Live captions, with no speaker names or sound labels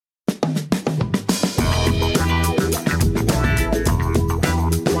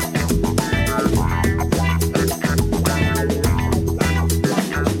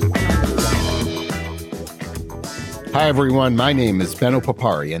Hi, everyone. My name is Benno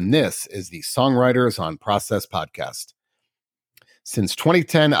Papari, and this is the Songwriters on Process podcast. Since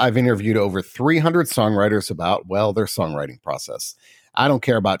 2010, I've interviewed over 300 songwriters about, well, their songwriting process. I don't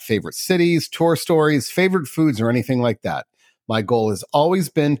care about favorite cities, tour stories, favorite foods, or anything like that. My goal has always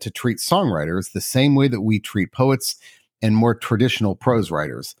been to treat songwriters the same way that we treat poets and more traditional prose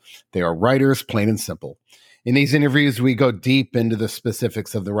writers. They are writers, plain and simple. In these interviews, we go deep into the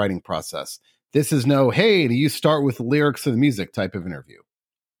specifics of the writing process. This is no, hey, do you start with the lyrics of the music type of interview.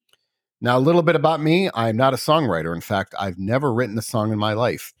 Now, a little bit about me. I'm not a songwriter. In fact, I've never written a song in my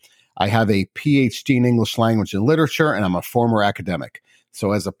life. I have a PhD in English language and literature, and I'm a former academic.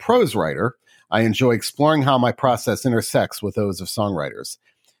 So as a prose writer, I enjoy exploring how my process intersects with those of songwriters.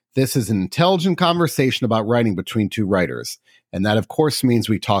 This is an intelligent conversation about writing between two writers. And that, of course, means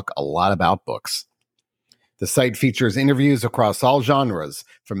we talk a lot about books. The site features interviews across all genres,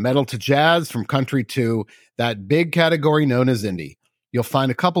 from metal to jazz, from country to that big category known as indie. You'll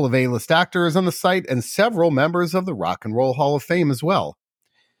find a couple of A-list actors on the site and several members of the Rock and Roll Hall of Fame as well.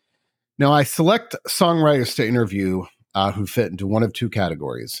 Now, I select songwriters to interview who fit into one of two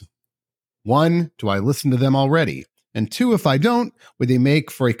categories. One, do I listen to them already? And two, if I don't, would they make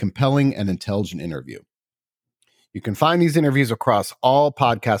for a compelling and intelligent interview? You can find these interviews across all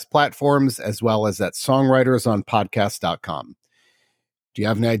podcast platforms, as well as at songwritersonpodcast.com. Do you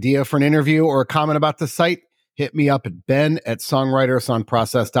have an idea for an interview or a comment about the site? Hit me up at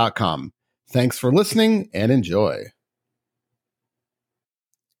ben@songwritersonprocess.com. Thanks for listening and enjoy.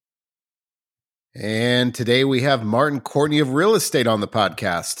 And today we have Martin Courtney of Real Estate on the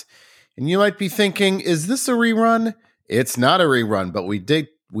podcast. And you might be thinking, is this a rerun? It's not a rerun, but we did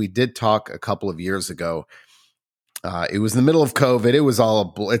talk a couple of years ago. It was in the middle of COVID.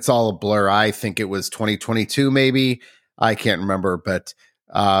 It's all a blur. I think it was 2022, maybe. I can't remember, but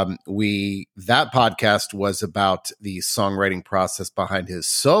that podcast was about the songwriting process behind his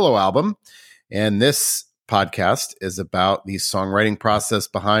solo album. And this podcast is about the songwriting process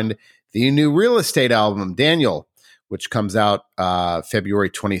behind the new Real Estate album, Daniel, which comes out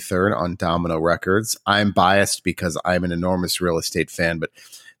February 23rd on Domino Records. I'm biased because I'm an enormous Real Estate fan, but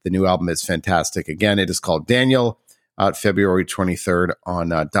the new album is fantastic. Again, it is called Daniel, out February 23rd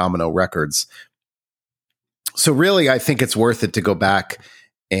on Domino Records. So really, I think it's worth it to go back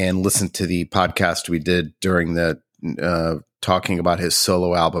and listen to the podcast we did during the talking about his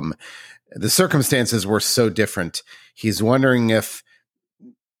solo album. The circumstances were so different. He's wondering if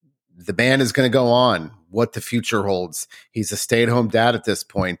the band is going to go on, what the future holds. He's a stay-at-home dad at this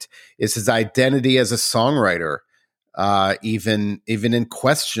point. Is his identity as a songwriter even in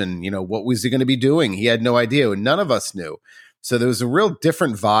question? What was he going to be doing? He had no idea, and none of us knew. So there was a real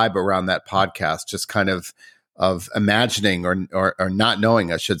different vibe around that podcast, just kind of imagining or not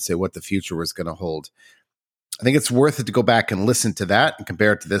knowing, I should say, what the future was going to hold. I think it's worth it to go back and listen to that and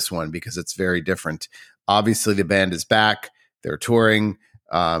compare it to this one because it's very different. Obviously, the band is back. They're touring.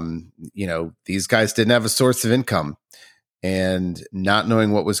 These guys didn't have a source of income and not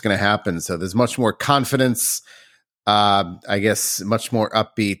knowing what was going to happen. So there's much more confidence, I guess, much more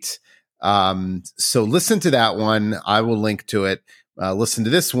upbeat. So listen to that one. I will link to it. Listen to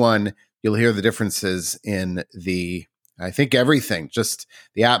this one. You'll hear the differences in I think everything, just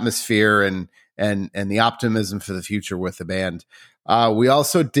the atmosphere and the optimism for the future with the band. We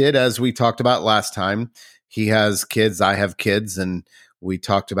also did, as we talked about last time, he has kids, I have kids, and we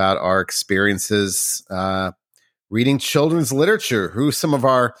talked about our experiences reading children's literature. Who's some of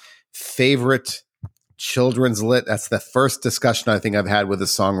our favorite children's lit? That's the first discussion I think I've had with a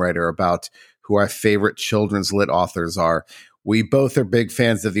songwriter about who our favorite children's lit authors are. We both are big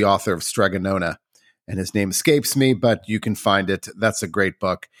fans of the author of Stregonona, and his name escapes me, but you can find it. That's a great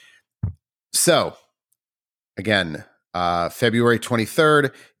book. So, again, February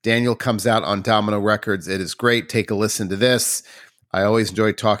 23rd, Daniel comes out on Domino Records. It is great. Take a listen to this. I always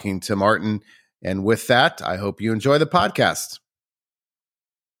enjoy talking to Martin. And with that, I hope you enjoy the podcast.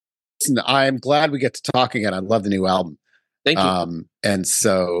 Listen, I'm glad we get to talk again. I love the new album. Thank you. And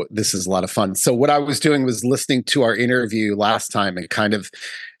so this is a lot of fun. So what I was doing was listening to our interview last time and kind of,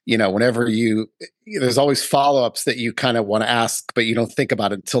 whenever there's always follow-ups that you kind of want to ask, but you don't think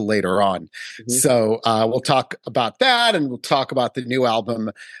about it until later on. Mm-hmm. So we'll talk about that and we'll talk about the new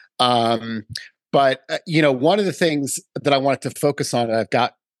album. But one of the things that I wanted to focus on, and I've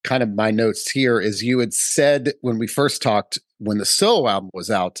got kind of my notes here, is you had said when we first talked, when the solo album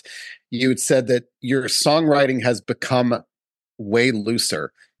was out, you had said that your songwriting has become way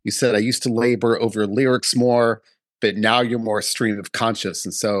looser. You said, I used to labor over lyrics more, but now you're more stream of conscious.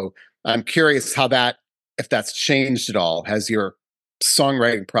 And so I'm curious if that's changed at all. Has your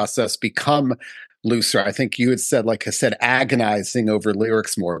songwriting process become looser? I think you had said, like I said, agonizing over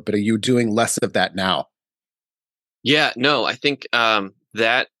lyrics more, but are you doing less of that now? Yeah, no, I think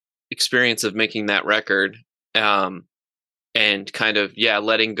that experience of making that record, um, and kind of, yeah,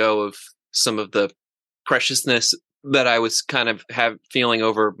 letting go of some of the preciousness that I was kind of have feeling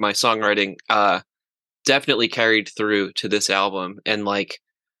over my songwriting, definitely carried through to this album. And like,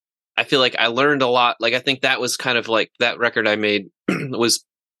 I feel like I learned a lot. Like, I think that was kind of like that record I made was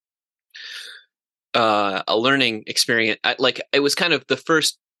a learning experience. Like, it was kind of the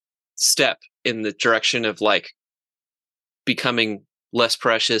first step in the direction of like becoming less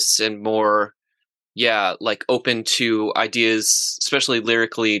precious and more, yeah, like open to ideas, especially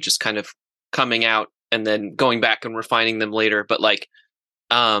lyrically, just kind of coming out and then going back and refining them later. But like,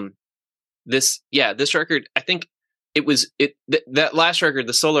 um, this record, I think that last record,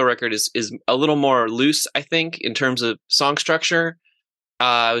 the solo record, is a little more loose, I think, in terms of song structure.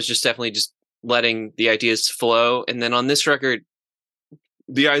 I was just definitely just letting the ideas flow, and then on this record,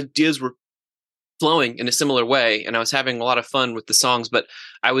 the ideas were flowing in a similar way, and I was having a lot of fun with the songs, but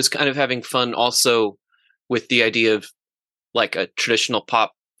I was kind of having fun also with the idea of like a traditional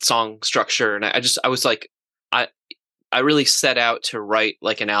pop song structure. And I was like, I I really set out to write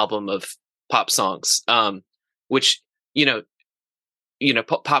like an album of pop songs, which you know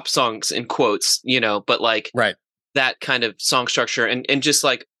pop songs in quotes, but like Right. that kind of song structure, and just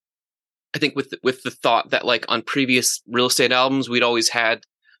like I think with the thought that like on previous Real Estate albums we'd always had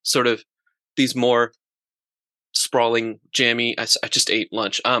sort of these more sprawling, jammy. I just ate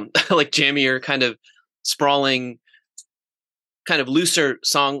lunch. Like jammier, kind of sprawling, kind of looser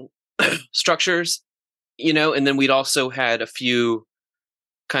song structures, and then we'd also had a few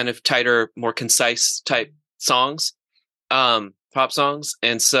kind of tighter, more concise type songs, pop songs.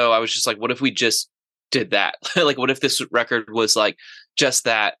 And so I was just like, what if we just did that? Like, what if this record was like just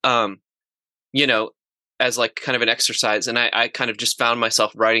that, you know, as like kind of an exercise? And I kind of just found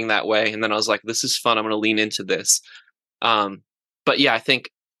myself writing that way. And then I was like, this is fun. I'm going to lean into this. Um, but yeah,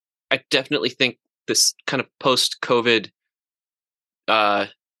 I definitely think this kind of post COVID, uh,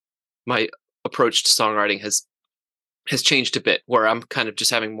 my approach to songwriting has changed a bit, where I'm kind of just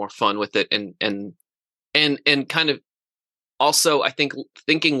having more fun with it, and kind of also, I think,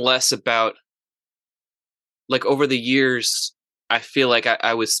 thinking less about, like, over the years, I feel like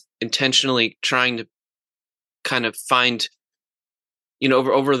I was intentionally trying to kind of find,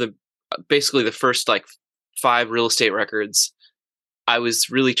 over the basically the first like 5 Real Estate records, I was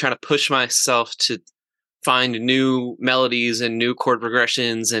really trying to push myself to find new melodies and new chord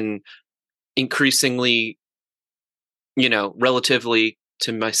progressions, and increasingly, relatively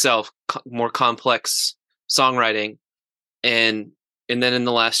to myself, more complex songwriting. And then in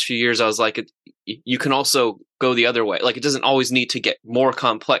the last few years, I was like, you can also go the other way. Like, it doesn't always need to get more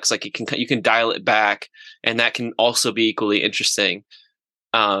complex. Like, you can dial it back, and that can also be equally interesting.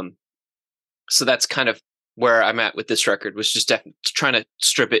 Um, so that's kind of where I'm at with this record, was just trying to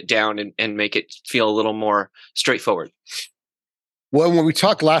strip it down and make it feel a little more straightforward. Well, when we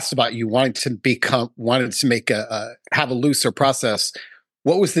talked last about you wanted to make have a looser process,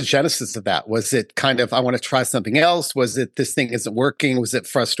 what was the genesis of that? Was it kind of, I want to try something else? Was it, this thing isn't working? Was it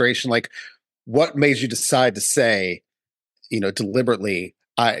frustration? Like, what made you decide to say, deliberately,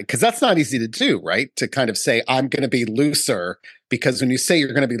 because that's not easy to do, right? To kind of say, I'm going to be looser, because when you say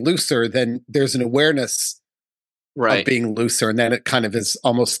you're going to be looser, then there's an awareness of Right. being looser, and then it kind of is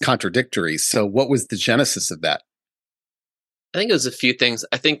almost contradictory. So what was the genesis of that? I think it was a few things.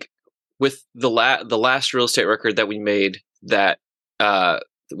 I think with the last Real Estate record that we made, that uh,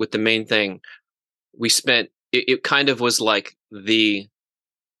 with the main thing, we spent it kind of was like the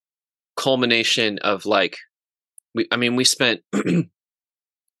culmination of like, we spent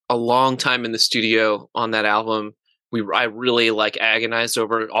a long time in the studio on that album. I really like agonized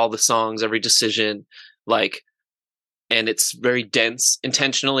over all the songs, every decision, like, and it's very dense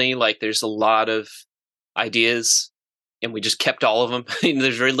intentionally. Like, there's a lot of ideas, and we just kept all of them.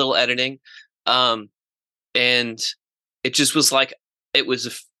 There's very little editing, um, and it just was like, it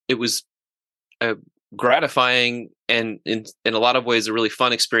was a gratifying, and in a lot of ways a really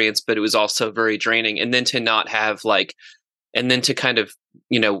fun experience, but it was also very draining. And then to not have like, and then to kind of,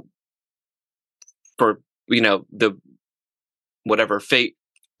 for the whatever fate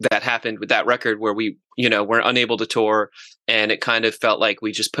that happened with that record, where we we're unable to tour, and it kind of felt like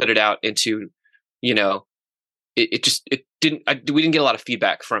we just put it out into, it didn't, we didn't get a lot of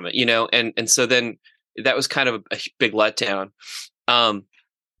feedback from it, and so then that was kind of a big letdown. um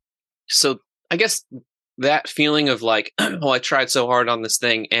so I guess that feeling of like, oh, I tried so hard on this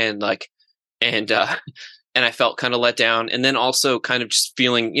thing, and like, and and I felt kind of let down. And then also kind of just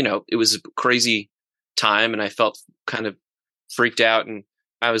feeling, it was a crazy time, and I felt kind of freaked out. And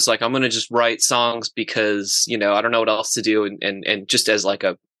I was like, I'm going to just write songs because, I don't know what else to do. And just as like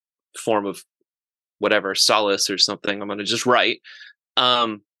a form of whatever solace or something, I'm going to just write.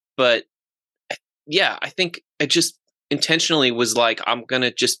 But yeah, I think I just intentionally was like, I'm going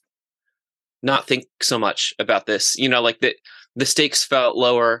to just not think so much about this, like the stakes felt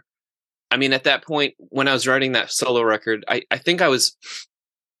lower. I mean, at that point, when I was writing that solo record, I think I was,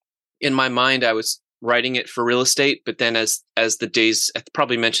 in my mind, I was writing it for real estate. But then as the days, I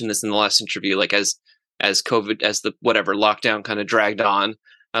probably mentioned this in the last interview, like as COVID, as the whatever lockdown kind of dragged on,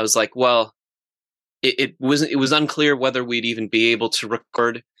 I was like, well, it was unclear whether we'd even be able to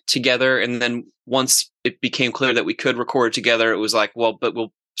record together. And then once it became clear that we could record together, it was like, well, but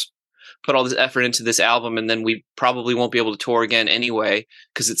we'll put all this effort into this album, and then we probably won't be able to tour again anyway,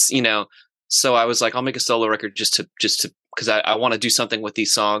 because it's, so I was like, I'll make a solo record just to because I want to do something with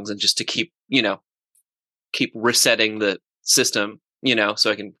these songs, and just to keep keep resetting the system, so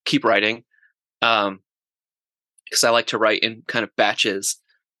I can keep writing, because I like to write in kind of batches.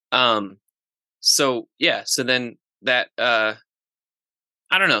 So yeah, so then that I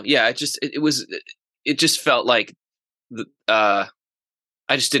don't know, yeah, it just felt like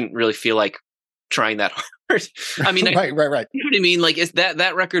I just didn't really feel like trying that hard. I mean, right. You know what I mean? Like, is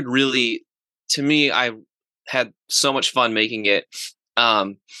that record really, to me, I had so much fun making it.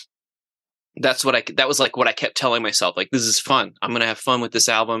 That was like what I kept telling myself, like, this is fun. I'm going to have fun with this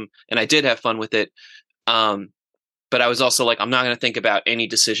album. And I did have fun with it. But I was also like, I'm not going to think about any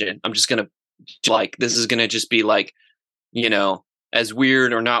decision. I'm just going to, like, this is going to just be like, as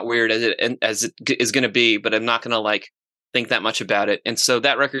weird or not weird as it is going to be, but I'm not going to like think that much about it. And so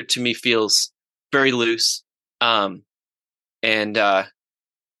that record to me feels very loose. But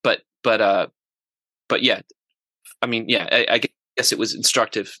yeah, I mean, yeah, I guess it was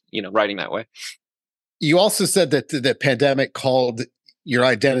instructive, writing that way. You also said that the pandemic called your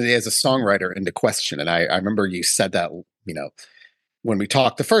identity as a songwriter into question. And I remember you said that, when we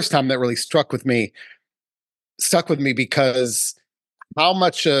talked the first time. That really stuck with me because how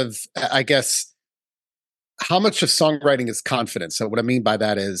much of songwriting is confidence. So what I mean by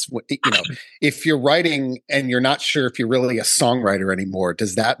that is, if you're writing and you're not sure if you're really a songwriter anymore,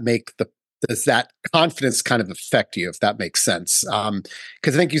 does that confidence kind of affect you, if that makes sense?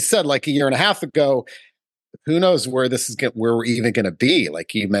 Because I think you said, like, a year and a half ago, who knows where where we're even going to be?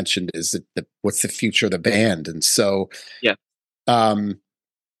 Like you mentioned, what's the future of the band? And so, yeah,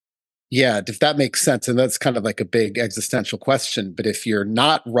 yeah, if that makes sense. And that's kind of like a big existential question. But if you're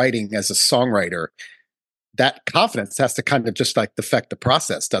not writing as a songwriter, that confidence has to kind of just like affect the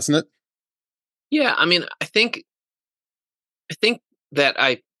process, doesn't it? Yeah. I mean, I think that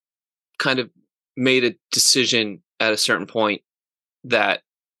I kind of made a decision at a certain point that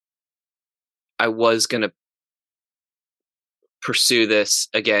I was going to pursue this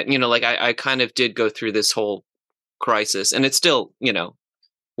again. Like I kind of did go through this whole crisis, and it's still,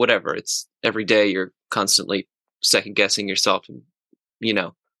 whatever. It's every day you're constantly second guessing yourself, and,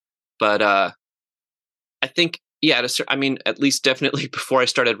 but I think, yeah, I mean, at least definitely before I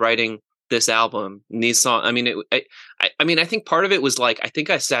started writing this album and these songs, I mean, I mean, I think part of it was like, I think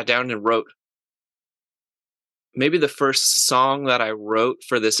I sat down and wrote maybe the first song that I wrote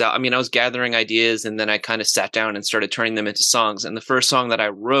for this album. I mean, I was gathering ideas, and then I kind of sat down and started turning them into songs. And the first song that I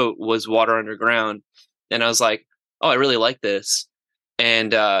wrote was Water Underground. And I was like, oh, I really like this.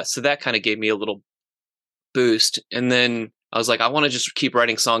 And so that kind of gave me a little boost. And then I was like, I want to just keep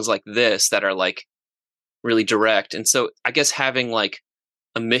writing songs like this that are like really direct. And so I guess having like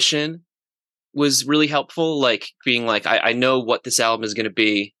a mission was really helpful. Like being like, I know what this album is going to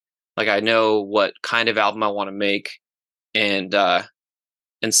be. Like, I know what kind of album I want to make. And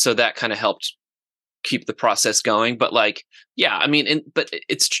so that kind of helped keep the process going. But like, yeah, I mean, but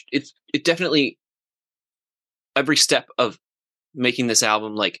it definitely, every step of making this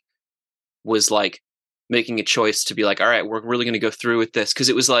album, like, was like making a choice to be like, all right, we're really going to go through with this. Cause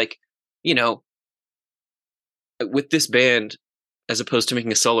it was like, with this band, as opposed to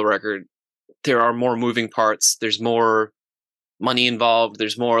making a solo record, there are more moving parts. There's more money involved.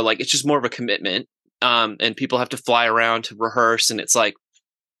 There's more, like, it's just more of a commitment. And people have to fly around to rehearse, and it's like,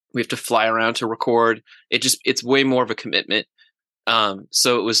 we have to fly around to record. It's way more of a commitment.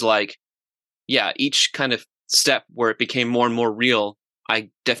 So it was like, yeah, each kind of step where it became more and more real, I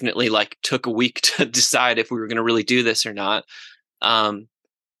definitely like took a week to decide if we were going to really do this or not.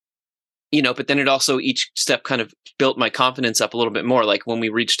 But then it also, each step kind of built my confidence up a little bit more. Like when we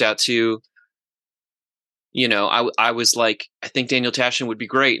reached out to I was like, I think Daniel Tashin would be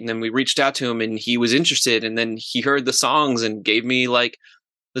great. And then we reached out to him and he was interested. And then he heard the songs and gave me like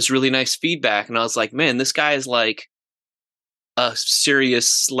this really nice feedback. And I was like, man, this guy is like a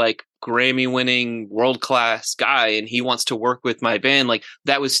serious, like Grammy winning world class guy. And he wants to work with my band. Like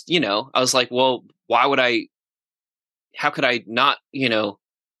that was, I was like, well, how could I not,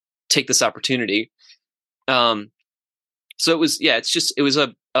 take this opportunity? So it was, it was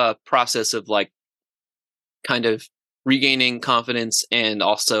a process of like kind of regaining confidence and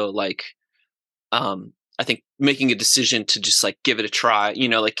also like, I think making a decision to just like give it a try,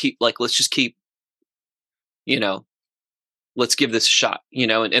 let's just keep, let's give this a shot,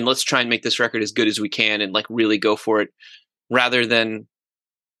 and let's try and make this record as good as we can and like really go for it rather than,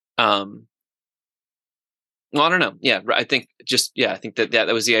 well, I don't know. Yeah. I think I think that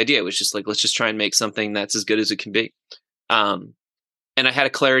was the idea. It was just like, let's just try and make something that's as good as it can be. And I had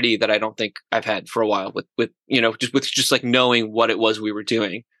a clarity that I don't think I've had for a while just like knowing what it was we were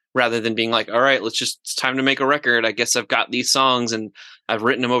doing rather than being like, all right, it's time to make a record. I guess I've got these songs and I've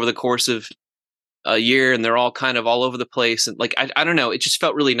written them over the course of a year and they're all kind of all over the place. And like, I don't know. It just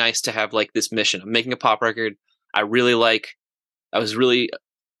felt really nice to have like this mission. I'm making a pop record. I was really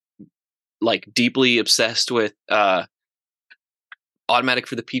like deeply obsessed with, Automatic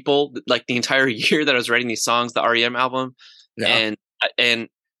for the People, like the entire year that I was writing these songs, the REM album. Yeah. And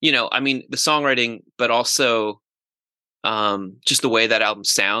I mean the songwriting, but also just the way that album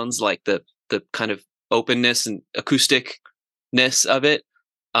sounds, like the kind of openness and acousticness of it,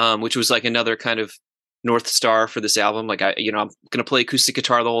 which was like another kind of North Star for this album. Like I'm gonna play acoustic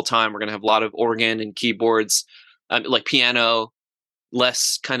guitar the whole time. We're gonna have a lot of organ and keyboards, like piano,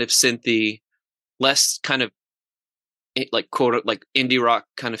 less kind of synthy, less kind of like quote like indie rock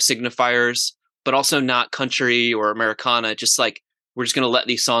kind of signifiers, but also not country or Americana. Just like we're just going to let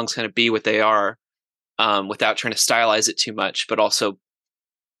these songs kind of be what they are, without trying to stylize it too much, but also,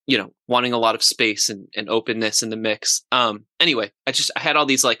 wanting a lot of space and openness in the mix. Anyway, I had all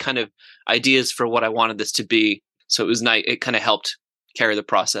these like kind of ideas for what I wanted this to be. So it was nice. It kind of helped carry the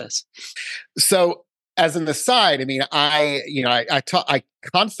process. So as an aside, I mean,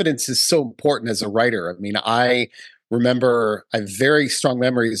 confidence is so important as a writer. I mean, I remember I have very strong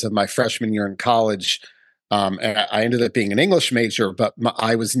memories of my freshman year in college. And I ended up being an English major, but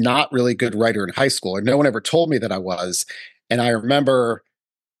I was not really a good writer in high school, and no one ever told me that I was. And I remember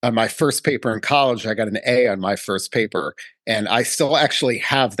on my first paper in college, I got an A on my first paper, and I still actually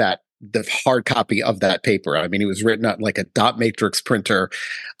have the hard copy of that paper. I mean, it was written on like a dot matrix printer.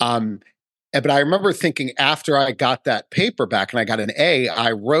 But I remember thinking after I got that paper back and I got an A,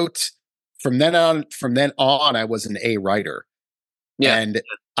 I wrote from then on, I was an A writer. Yeah. And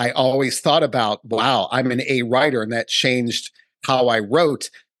I always thought about, wow, I'm an A writer. And that changed how I wrote.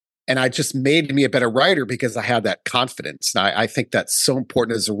 And I just made me a better writer because I had that confidence. And I think that's so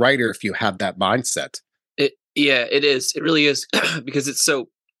important as a writer if you have that mindset. It is. It really is because it's so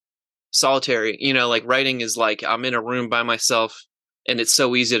solitary. Like writing is like I'm in a room by myself and it's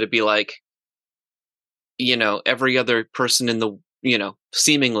so easy to be like, every other person in the,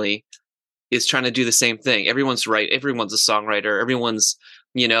 seemingly is trying to do the same thing. Everyone's right. Everyone's a songwriter. Everyone's,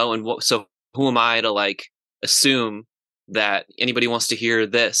 so who am I to like assume that anybody wants to hear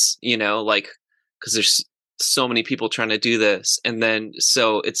this, like, cause there's so many people trying to do this. And then,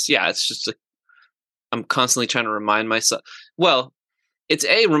 so it's just I'm constantly trying to remind myself, well, it's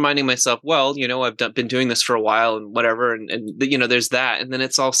reminding myself, well, I've been doing this for a while and whatever. And there's that. And then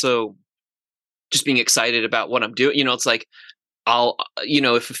it's also just being excited about what I'm doing. It's like, I'll,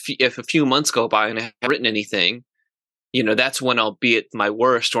 if a few months go by and I haven't written anything, that's when I'll be at my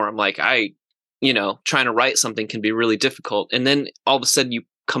worst, or I'm like, trying to write something can be really difficult. And then all of a sudden you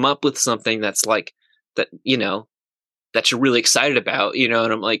come up with something that's like that, that you're really excited about, and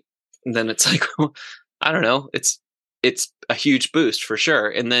I'm like, and then it's like, I don't know, it's a huge boost for sure.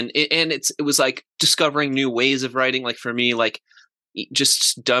 And then, it was like discovering new ways of writing. Like for me, like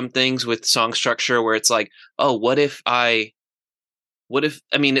just dumb things with song structure where it's like, oh, I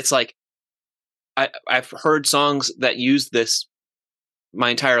mean, it's like, I've heard songs that use this my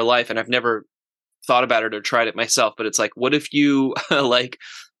entire life and I've never thought about it or tried it myself, but it's like, what if you like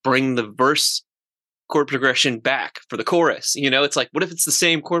bring the verse chord progression back for the chorus? It's like, what if it's the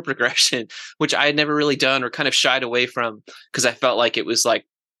same chord progression, which I had never really done or kind of shied away from because I felt like it was like,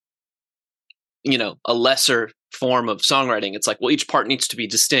 a lesser form of songwriting. It's like, well, each part needs to be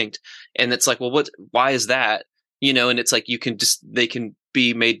distinct. And it's like, well, why is that? And it's like, they can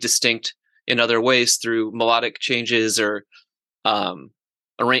be made distinct in other ways through melodic changes or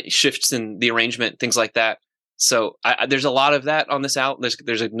shifts in the arrangement, things like that. So there's a lot of that on this album.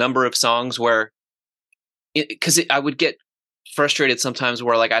 There's a number of songs where because I would get frustrated sometimes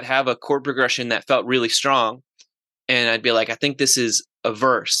where like I'd have a chord progression that felt really strong, and I'd be like, I think this is a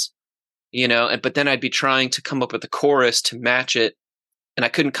verse, but then I'd be trying to come up with a chorus to match it, and I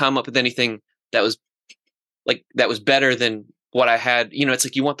couldn't come up with anything that was better than what I had. It's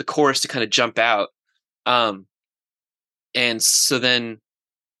like you want the chorus to kind of jump out. And so then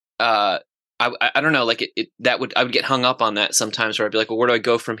I don't know, like I would get hung up on that sometimes, where I'd be like, well, where do I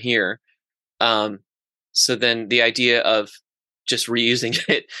go from here? So then the idea of just reusing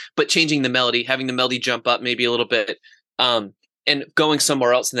it, but changing the melody, having the melody jump up maybe a little bit, and going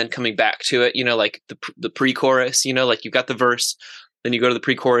somewhere else and then coming back to it, like the pre-chorus, like you've got the verse, then you go to the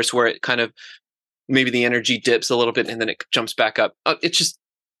pre-chorus where it kind of, maybe the energy dips a little bit and then it jumps back up. It's just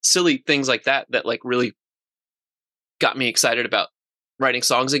silly things like that like really got me excited about writing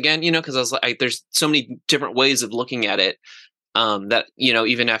songs again, because I was like, there's so many different ways of looking at it, that,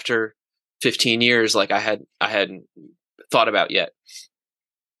 even after 15 years, like I hadn't thought about yet.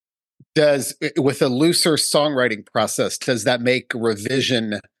 With a looser songwriting process, does that make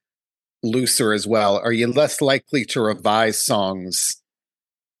revision looser as well? Are you less likely to revise songs,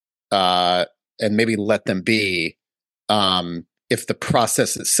 and maybe let them be, if the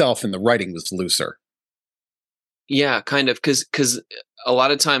process itself and the writing was looser? Yeah, kind of, because a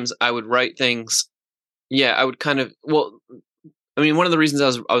lot of times I would write things. Yeah, I would kind of. Well, I mean, one of the reasons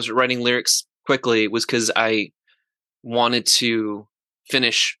I was writing lyrics quickly was because I wanted to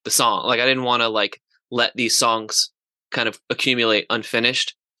finish the song. Like I didn't want to like let these songs kind of accumulate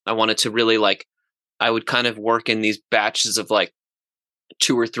unfinished. I wanted to really I would kind of work in these batches of like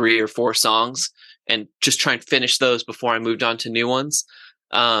 2 or 3 or 4 songs and just try and finish those before I moved on to new ones.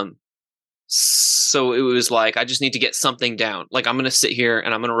 So it was like, I just need to get something down. Like I'm going to sit here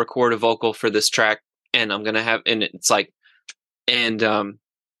and I'm going to record a vocal for this track, and I'm going to have, and it's like, and I'm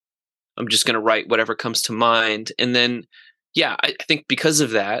just going to write whatever comes to mind. And then, yeah, I think because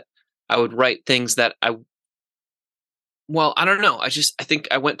of that, I would write things that I don't know. I think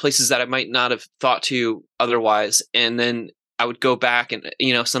I went places that I might not have thought to otherwise. And then I would go back and,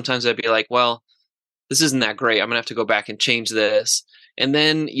 sometimes I'd be like, well, this isn't that great. I'm going to have to go back and change this. And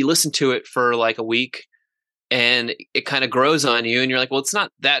then you listen to it for like a week and it kind of grows on you. And you're like, well, it's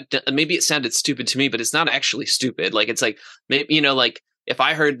not that, maybe it sounded stupid to me, but it's not actually stupid. Like, it's like, maybe, like if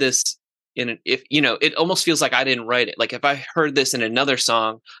I heard this it almost feels like I didn't write it. Like if I heard this in another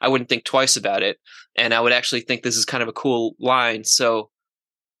song, I wouldn't think twice about it. And I would actually think this is kind of a cool line. So,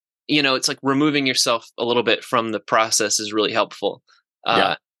 it's like removing yourself a little bit from the process is really helpful.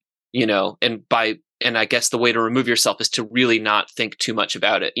 Yeah. And I guess the way to remove yourself is to really not think too much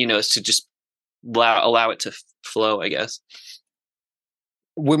about it, is to just allow it to flow, I guess.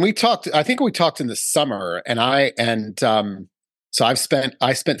 When we talked, I think we talked in the summer, so I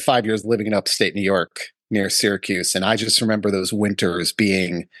spent 5 years living in upstate New York near Syracuse, and I just remember those winters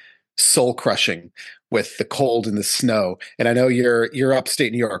being soul crushing with the cold and the snow. And I know you're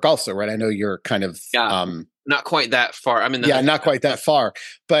upstate New York also, right? I know you're kind of not quite that far. I'm in not quite that far.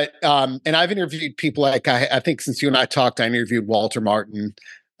 But and I've interviewed people like I think since you and I talked, I interviewed Walter Martin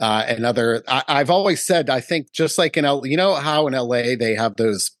and other. I've always said, I think just like in how in LA they have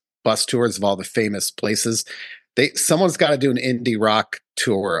those bus tours of all the famous places. Someone's got to do an indie rock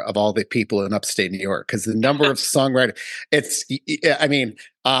tour of all the people in upstate New York, because the number of songwriters,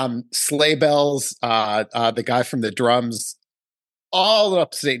 Sleigh Bells, the guy from the drums, all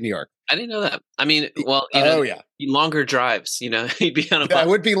upstate New York. I didn't know that. I mean, well, longer drives, you'd be on a bus. Yeah, it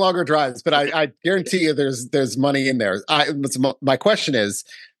would be longer drives, but I guarantee you there's money in there. My question is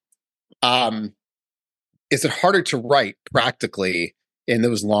it harder to write practically in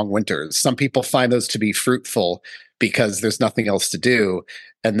those long winters? Some people find those to be fruitful because there's nothing else to do.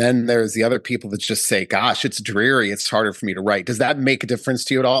 And then there's the other people that just say, gosh, it's dreary. It's harder for me to write. Does that make a difference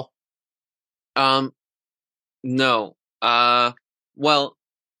to you at all? No. Well,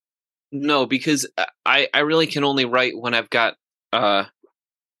 no, because I really can only write when I've got, I've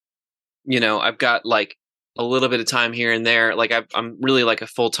got like a little bit of time here and there. Like I'm really like a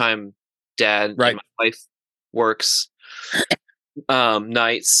full-time dad. Right. And my wife works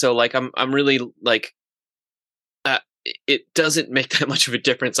nights. So like, I'm really like, it doesn't make that much of a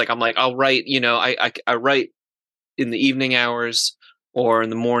difference. Like, I'm like, I'll write, I write in the evening hours or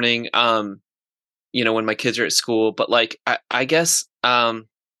in the morning, when my kids are at school. But like, I guess, I'm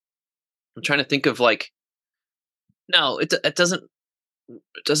trying to think of like, no, it doesn't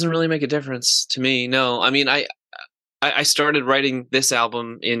really make a difference to me. No, I mean, I started writing this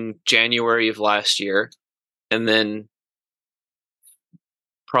album in January of last year, and then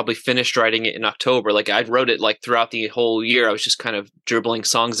probably finished writing it in October. Like I wrote it like throughout the whole year. I was just kind of dribbling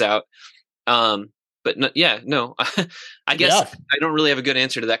songs out. but no, yeah, no, I guess Yeah. I don't really have a good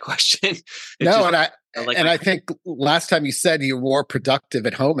answer to that question. It's No, just and I like and I think last time you said you were more productive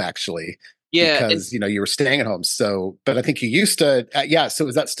at home actually yeah, and because you were staying at home. So, but I think you used to. Yeah. So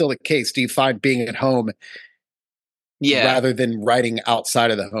is that still the case? Do you find being at home yeah, rather than writing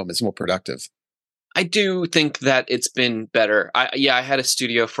outside of the home is more productive? I do think that it's been better. I had a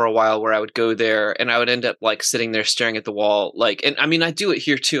studio for a while where I would go there and I would end up like sitting there staring at the wall, like, and I mean I do it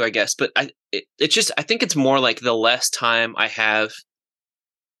here too, I guess, but it just I think it's more like the less time I have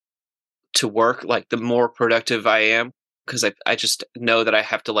to work, like the more productive I am because I just know that I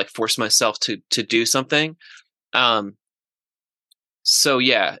have to like force myself to do something. Um, so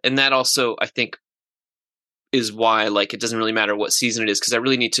yeah, and that also I think is why like it doesn't really matter what season it is because I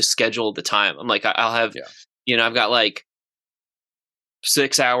really need to schedule the time. I'm like I'll have, Yeah. I've got like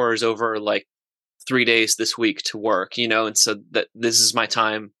 6 hours over like 3 days this week to work, and so that this is my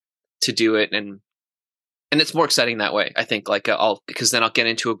time to do it, and it's more exciting that way. I think like I'll because then I'll get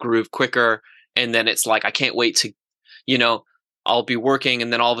into a groove quicker, and then it's like I can't wait to, you know, I'll be working,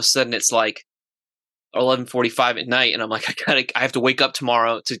 and then all of a sudden it's like 11:45 at night, and I'm like I have to wake up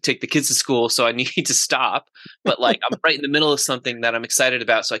tomorrow to take the kids to school, so I need to stop. But like I'm right in the middle of something that I'm excited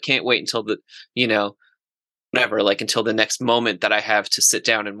about, so I can't wait until the you know whatever like until the next moment that I have to sit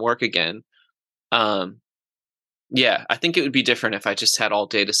down and work again. Um, Yeah, I think it would be different if I just had all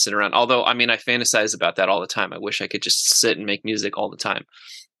day to sit around. Although, I mean, I fantasize about that all the time. I wish I could just sit and make music all the time.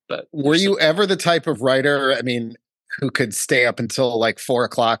 But Were there's some, you ever the type of writer? I mean, who could stay up until like 4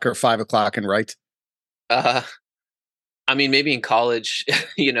 o'clock or 5 o'clock and write? uh, I mean, maybe in college,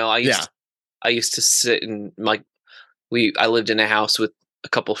 Yeah. I used to sit and like I lived in a house with a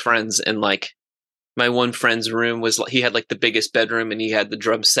couple friends, and like my one friend's room was like he had like the biggest bedroom, and he had the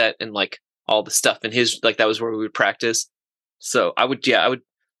drum set and like all the stuff in his like that was where we would practice. So I would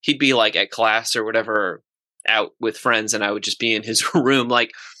he'd be like at class or whatever out with friends, and I would just be in his room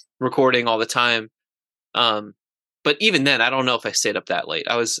like recording all the time. Um, but even then, I don't know if I stayed up that late.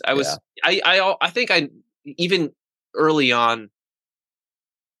 Yeah. I think I even early on.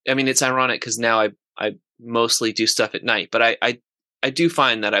 I mean, it's ironic because now I mostly do stuff at night, but I do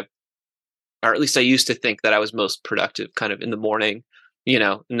find that or at least I used to think that I was most productive kind of in the morning, in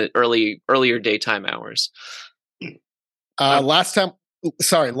the earlier daytime hours. Um, Last time,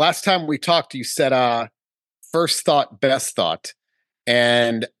 sorry, last time we talked, you said first thought, best thought.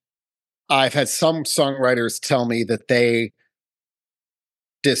 And I've had some songwriters tell me that they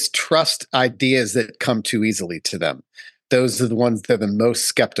distrust ideas that come too easily to them. Those are the ones they're the most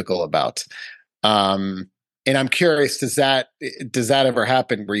skeptical about. Um, and I'm curious, does that ever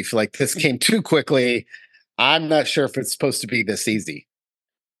happen where you feel like this came too quickly? I'm not sure if it's supposed to be this easy.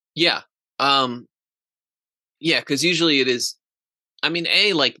 yeah. Um, yeah, because usually it is. I mean,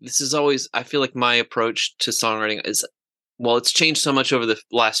 like this is always. I feel like my approach to songwriting is, well, it's changed so much over the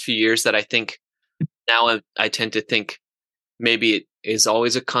last few years that I think now I tend to think maybe it is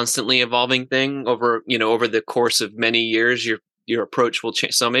always a constantly evolving thing over the course of many years. Your approach will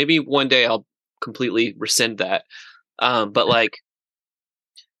change. So maybe one day I'll completely rescind that. But like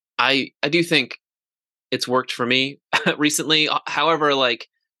I do think it's worked for me recently. However, like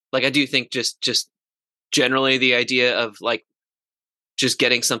I do think just generally the idea of like just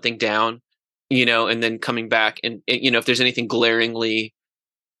getting something down, and then coming back and if there's anything glaringly,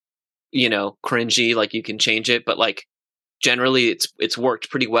 cringy, like you can change it. But like generally it's worked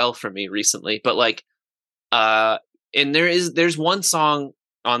pretty well for me recently. But like uh and there's one song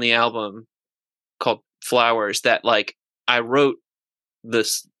on the album called Flowers that like I wrote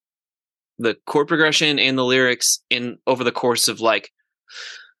this the chord progression and the lyrics in over the course of like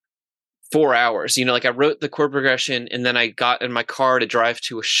 4 hours. Like I wrote the chord progression and then I got in my car to drive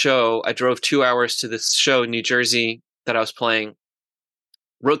to a show. I drove 2 hours to this show in New Jersey that I was playing,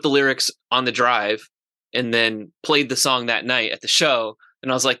 wrote the lyrics on the drive, and then played the song that night at the show.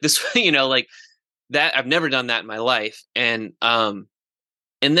 And I was like, this, like that, I've never done that in my life. And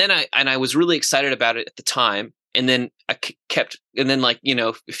then I was really excited about it at the time. And then I kept, and then like,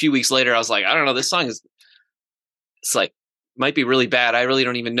 a few weeks later, I was like, I don't know, this song it's like, might be really bad. I really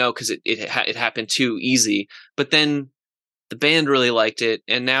don't even know because it happened too easy. But then the band really liked it,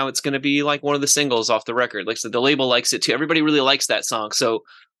 and now it's going to be like one of the singles off the record. Like so the label likes it too. Everybody really likes that song. So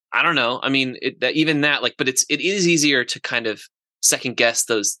I don't know. I mean, even that like, but it is easier to kind of second guess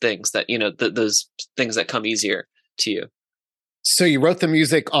those things that those things that come easier to you. So you wrote the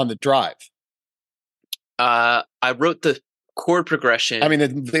music on the drive. I wrote the chord progression. I mean,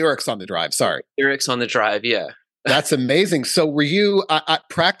 the lyrics on the drive. Sorry, lyrics on the drive. Yeah. that's amazing. So were you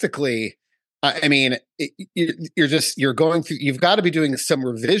practically? I mean, you're going through, you've got to be doing some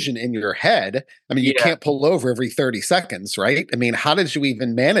revision in your head. I mean, you Yeah. can't pull over every 30 seconds, right? I mean, how did you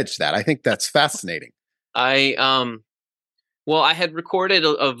even manage that? I think that's fascinating. I well, I had recorded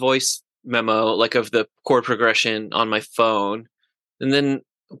a voice memo like of the chord progression on my phone, and then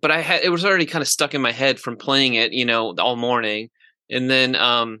but I had it was already kind of stuck in my head from playing it, all morning. And then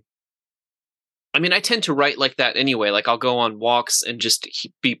I mean, I tend to write like that anyway. Like I'll go on walks and just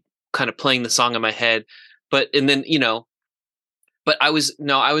be kind of playing the song in my head. But and then, but I was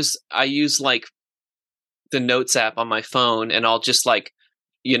no, I use like the notes app on my phone, and I'll just like,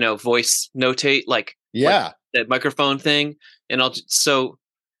 voice notate like Yeah, that microphone thing. And so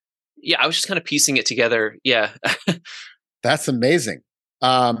yeah, I was just kind of piecing it together. Yeah. that's amazing.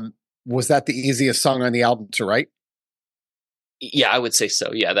 Was that the easiest song on the album to write? Yeah, I would say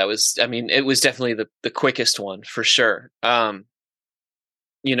so. Yeah, I mean, it was definitely the quickest one for sure.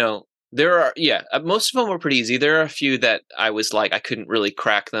 There are, yeah, most of them were pretty easy. There are a few that I was like, I couldn't really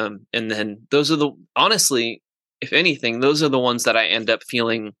crack them. And then those are honestly, if anything, those are the ones that I end up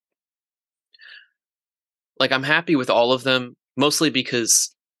feeling like I'm happy with all of them, mostly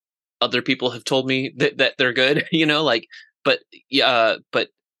because other people have told me that they're good, but yeah, but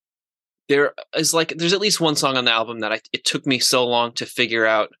there's at least one song on the album that it took me so long to figure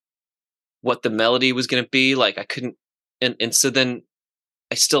out what the melody was going to be. Like I couldn't, and so then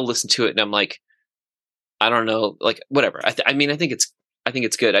I still listen to it and I'm like, I don't know, like whatever. I mean, I think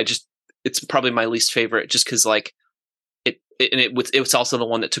it's good. It's probably my least favorite just because like it was also the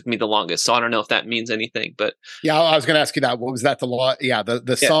one that took me the longest. So I don't know if that means anything, but Yeah, I was going to ask you that. What was that? Yeah,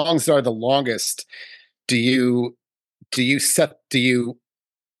 the yeah. songs are the longest. Do you do you set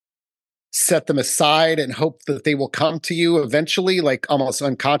them aside and hope that they will come to you eventually, like almost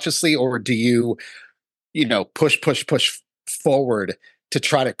unconsciously, or do you, push forward to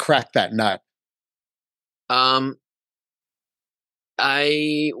try to crack that nut? Um,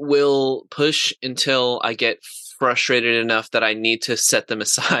 I will push until I get frustrated enough that I need to set them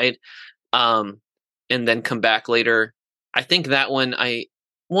aside, um, and then come back later. I think that one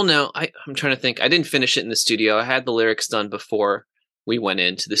well, no, I'm trying to think. I didn't finish it in the studio. I had the lyrics done before we went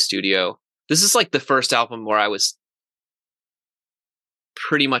into the studio. This is like the first album where I was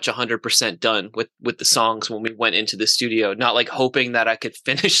pretty much 100% done with the songs when we went into the studio, not like hoping that I could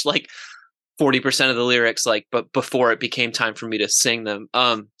finish like 40% of the lyrics, like, but before it became time for me to sing them.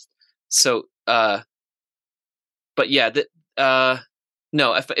 So but yeah,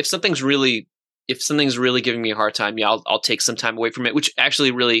 no, if something's really giving me a hard time, yeah, I'll take some time away from it, which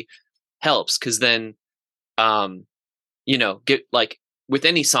actually really helps because then um get like with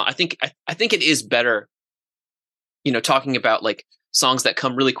any song, I think it is better, talking about like songs that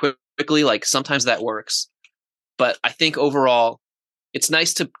come really quickly, like sometimes that works. But I think overall it's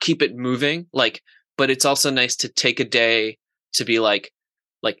nice to keep it moving, like, but it's also nice to take a day to be like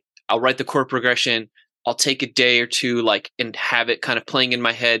I'll write the chord progression, I'll take a day or two, like, and have it kind of playing in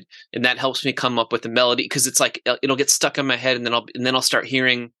my head, and that helps me come up with a melody because it's like it'll get stuck in my head, and then I'll start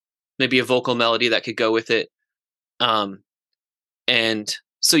hearing maybe a vocal melody that could go with it. Um, and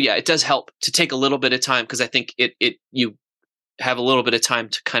so yeah, it does help to take a little bit of time because I think you have a little bit of time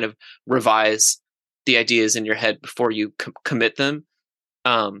to kind of revise the ideas in your head before you commit them.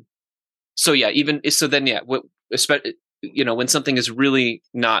 Um, so yeah, even so, then yeah, when something is really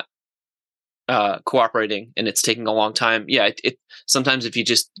not cooperating and it's taking a long time, yeah, it sometimes if you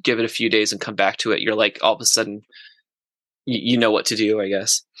just give it a few days and come back to it, you're like all of a sudden you know what to do, I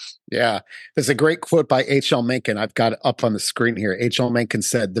guess. Yeah. There's a great quote by H.L. Mencken. I've got it up on the screen here. H.L. Mencken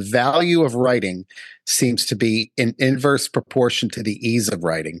said, "The value of writing seems to be in inverse proportion to the ease of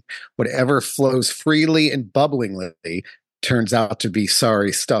writing. Whatever flows freely and bubblingly turns out to be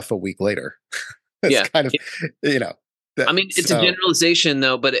sorry stuff a week later." That's Yeah, kind of, you know, I mean it's a so generalization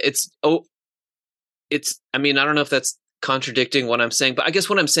though, but I mean, I don't know if that's contradicting what I'm saying, but I guess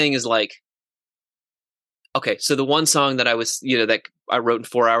what I'm saying is like, okay, so the one song that I was, that I wrote in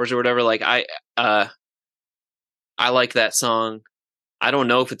 4 hours or whatever, like I like that song. I don't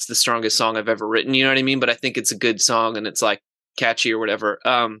know if it's the strongest song I've ever written, you know what I mean? But I think it's a good song and it's like catchy or whatever.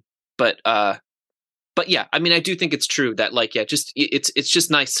 But but yeah, I mean, I do think it's true that like, yeah, just it's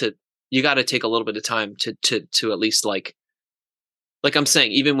just nice to, you got to take a little bit of time to at least like I'm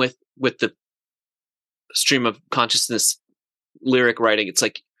saying, even with the stream of consciousness lyric writing, it's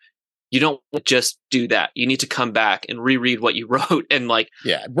like you don't just do that. You need to come back and reread what you wrote and like,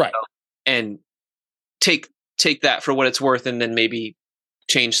 yeah, right. and take take that for what it's worth, and then maybe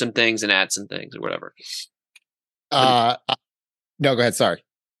change some things and add some things or whatever. Uh, no, go ahead. Sorry.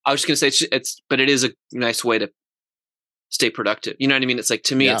 I was just gonna say but it is a nice way to stay productive. You know what I mean? It's like,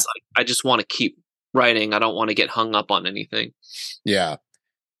 to me, Yeah. it's like, I just want to keep writing. I don't want to get hung up on anything. Yeah.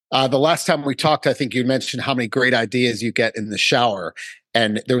 The last time we talked, I think you mentioned how many great ideas you get in the shower.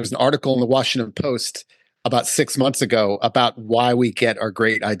 And there was an article in the Washington Post about 6 months ago about why we get our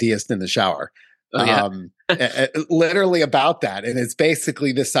great ideas in the shower. Oh yeah. Literally about that. And it's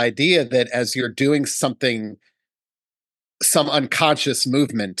basically this idea that as you're doing something, some unconscious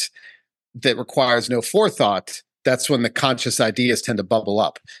movement that requires no forethought, that's when the conscious ideas tend to bubble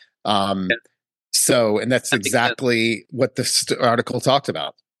up. Yeah, And that's that makes sense. exactly what this article talked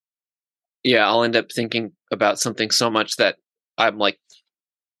about. Yeah, I'll end up thinking about something so much that I'm like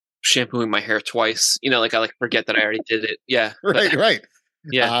shampooing my hair twice. Like I like forget that I already did it. Yeah. But Right, right.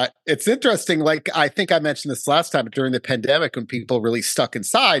 yeah. It's interesting. Like, I think I mentioned this last time, but during the pandemic, when people really stuck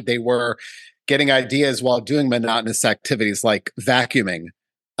inside, they were getting ideas while doing monotonous activities like vacuuming,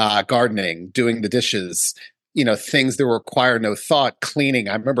 gardening, doing the dishes, things that require no thought, cleaning.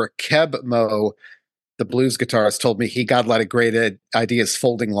 I remember Keb Mo, the blues guitarist, told me he got a lot of great ideas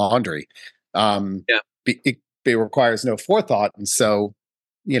folding laundry. Yeah. It requires no forethought. And so,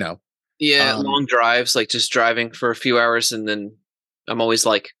 you know, Yeah, um, long drives, like just driving for a few hours, and then I'm always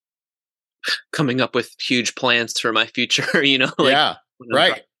like coming up with huge plans for my future, like yeah, when I'm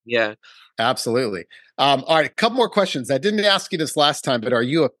driving. right. Yeah. Absolutely. All right, a couple more questions. I didn't ask you this last time, but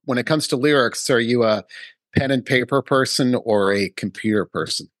when it comes to lyrics, are you a pen and paper person or a computer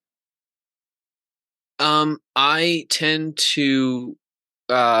person? I tend to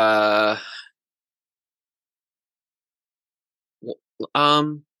uh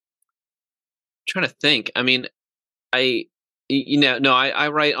um trying to think. I mean, no, I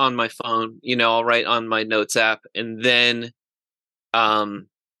write on my phone, I'll write on my notes app, and then um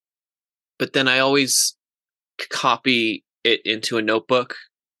but then I always copy it into a notebook.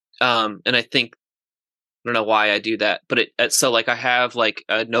 And I think, I don't know why I do that, but so like I have like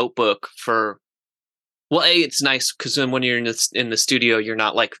a notebook for, well, it's nice because then when you're in the studio, you're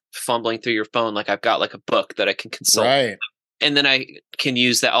not like fumbling through your phone. Like I've got like a book that I can consult, Right. and then I can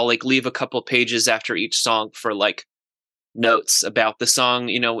use that. I'll like leave a couple pages after each song for like notes about the song,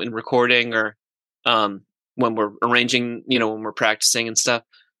 in recording, or when we're arranging, when we're practicing and stuff.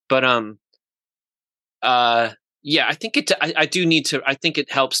 But uh yeah, I think I do need to. I think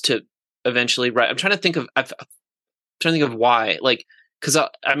it helps to eventually write. I'm trying to think of. Trying to think of why, like, because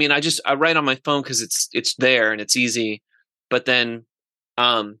I mean, I write on my phone because it's there and it's easy, but then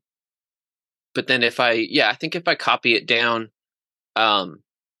um if I think if I copy it down, um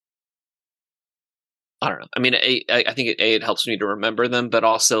I don't know. I mean, I think it helps me to remember them, but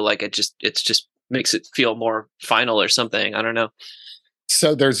also like it's just makes it feel more final or something. I don't know.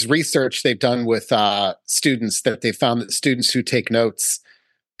 So there's research they've done with students that they found that students who take notes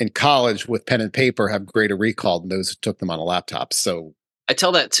in college with pen and paper have greater recall than those who took them on a laptop. So I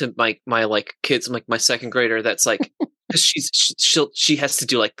tell that to my like kids, like my second grader. That's like, because she has to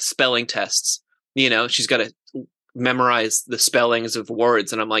do like spelling tests. She's got to memorize the spellings of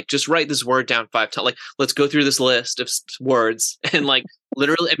words, and I'm like, just write this word down 5 times. Like, let's go through this list of words, and like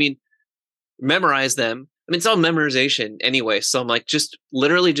literally, I mean, memorize them. I mean, it's all memorization anyway. So I'm like, just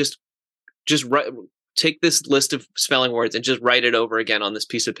literally, just write. Take this list of spelling words and just write it over again on this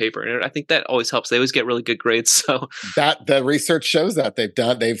piece of paper. And I think that always helps. They always get really good grades. So that the research shows that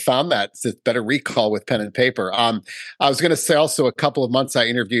they've found that it's better recall with pen and paper. I was going to say also, a couple of months I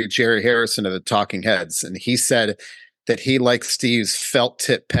interviewed Jerry Harrison of the Talking Heads, and he said that he likes to use felt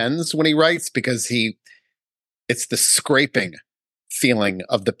tip pens when he writes because it's the scraping feeling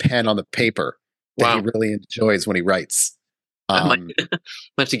of the pen on the paper that he wow. really enjoys when he writes. I might, Um,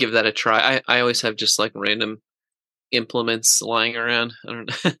 might have to give that a try. I always have just like random implements lying around. I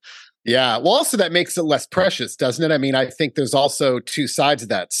don't know. Yeah. Well, also that makes it less precious, doesn't it? I mean, I think there's also two sides of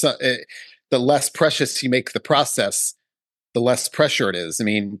that. So, the less precious you make the process, the less pressure it is. I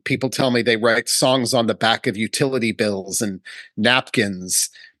mean, people tell me they write songs on the back of utility bills and napkins.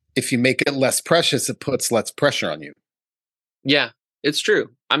 If you make it less precious, it puts less pressure on you. Yeah, it's true.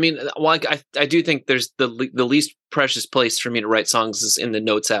 I mean, well, I do think there's the least precious place for me to write songs is in the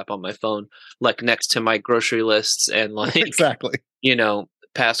notes app on my phone, like next to my grocery lists and like Exactly.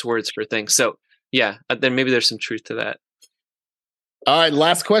 passwords for things. So yeah, then maybe there's some truth to that. All right.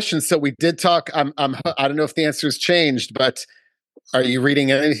 Last question. So we did talk. I don't know if the answer has changed, but are you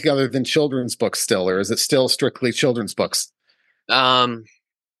reading anything other than children's books still, or is it still strictly children's books? Um,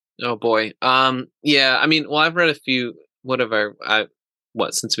 oh boy. Yeah. I mean, well, I've read a few. Whatever.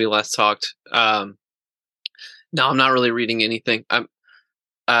 Since we last talked. No, I'm not really reading anything. Uh,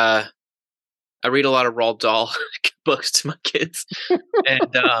 I read a lot of Roald Dahl books to my kids,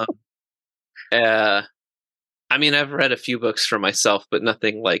 and uh, I mean, I've read a few books for myself, but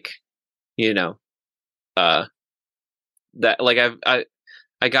nothing like, you know, uh, that like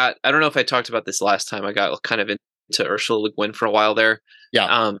I got, I don't know if I talked about this last time. I got kind of into Ursula Le Guin for a while there.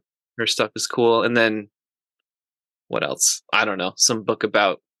 Yeah. Her stuff is cool. And then what else? I don't know. Some book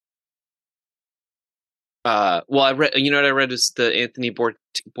about, well, I read, you know what I read is the Anthony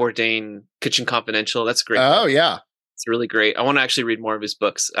Bourdain Kitchen Confidential. That's a great Oh, book. yeah. It's really great. I want to actually read more of his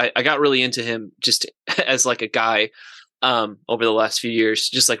books. I got really into him just as like a guy, over the last few years,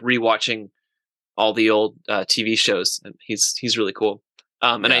 just like rewatching all the old TV shows. And he's really cool.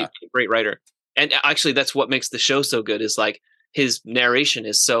 And Yeah. a great writer. And actually that's what makes the show so good is like his narration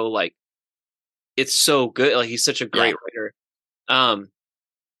is so like, it's so good. Like he's such a great writer.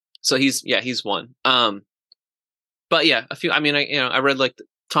 So he's one. But yeah, a few, I mean, I read like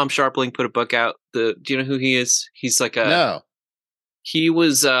Tom Sharpling put a book out. Do you know who he is? He's like No. He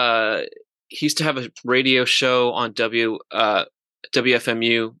was, he used to have a radio show on WFMU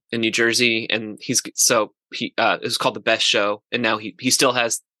in New Jersey. And it was called The Best Show. And now he still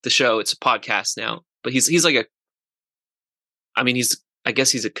has the show. It's a podcast now, but he's like I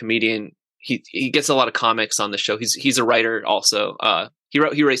guess he's a comedian. He gets a lot of comics on the show. He's a writer also. He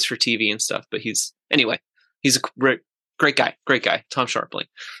writes for TV and stuff, but he's a great guy. Tom Sharpling.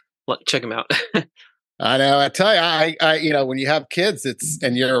 Check him out. I know. I tell you, I when you have kids,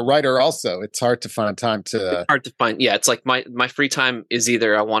 and you're a writer also, it's hard to find time to. It's hard to find. Yeah, it's like my free time is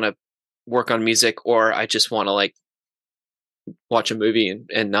either I want to work on music or I just want to like watch a movie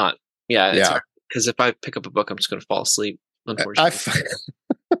and not. Yeah, it's hard because if I pick up a book, I'm just going to fall asleep. Unfortunately.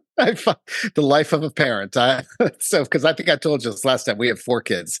 I find the life of a parent. So because I think I told you this last time, we have 4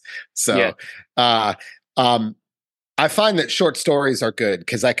 kids. So, I find that short stories are good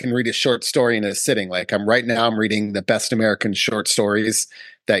because I can read a short story in a sitting. Like I'm reading the Best American Short Stories,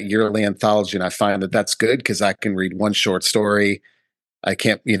 that yearly anthology, and I find that that's good because I can read one short story. I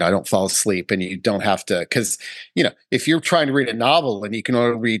can't, I don't fall asleep, and you don't have to, because if you're trying to read a novel and you can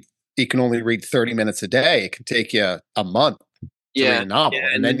only read 30 minutes a day, it can take you a month to read a novel,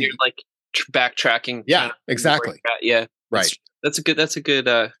 and then you're like backtracking. Yeah, exactly. Yeah, right. That's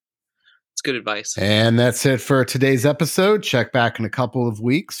good advice. And that's it for today's episode. Check back in a couple of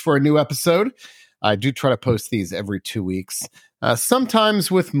weeks for a new episode. I do try to post these every 2 weeks, sometimes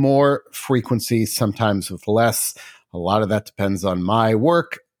with more frequency, sometimes with less. A lot of that depends on my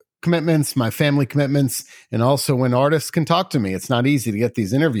work commitments, my family commitments, and also when artists can talk to me. It's not easy to get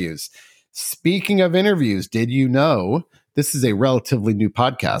these interviews. Speaking of interviews, did you know this is a relatively new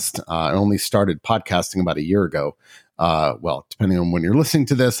podcast? I only started podcasting about a year ago. Well, depending on when you're listening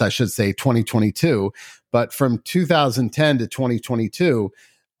to this, I should say 2022. But from 2010 to 2022,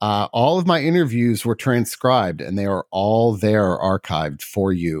 all of my interviews were transcribed, and they are all there archived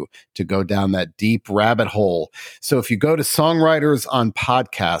for you to go down that deep rabbit hole. So if you go to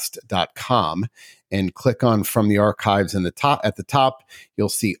songwritersonpodcast.com and click on From the Archives at the top, you'll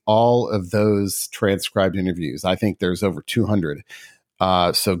see all of those transcribed interviews. I think there's over 200.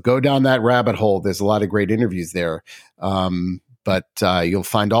 So go down that rabbit hole. There's a lot of great interviews there. But you'll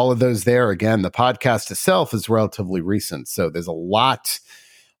find all of those there. Again, the podcast itself is relatively recent. So there's a lot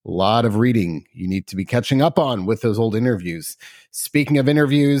of reading you need to be catching up on with those old interviews. Speaking of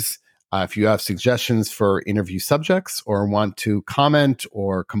interviews, if you have suggestions for interview subjects or want to comment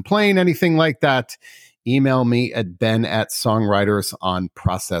or complain, anything like that, email me at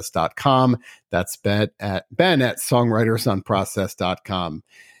ben@songwritersonprocess.com. That's ben@songwritersonprocess.com.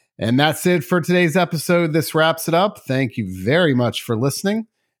 And that's it for today's episode. This wraps it up. Thank you very much for listening,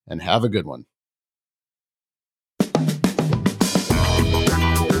 and have a good one.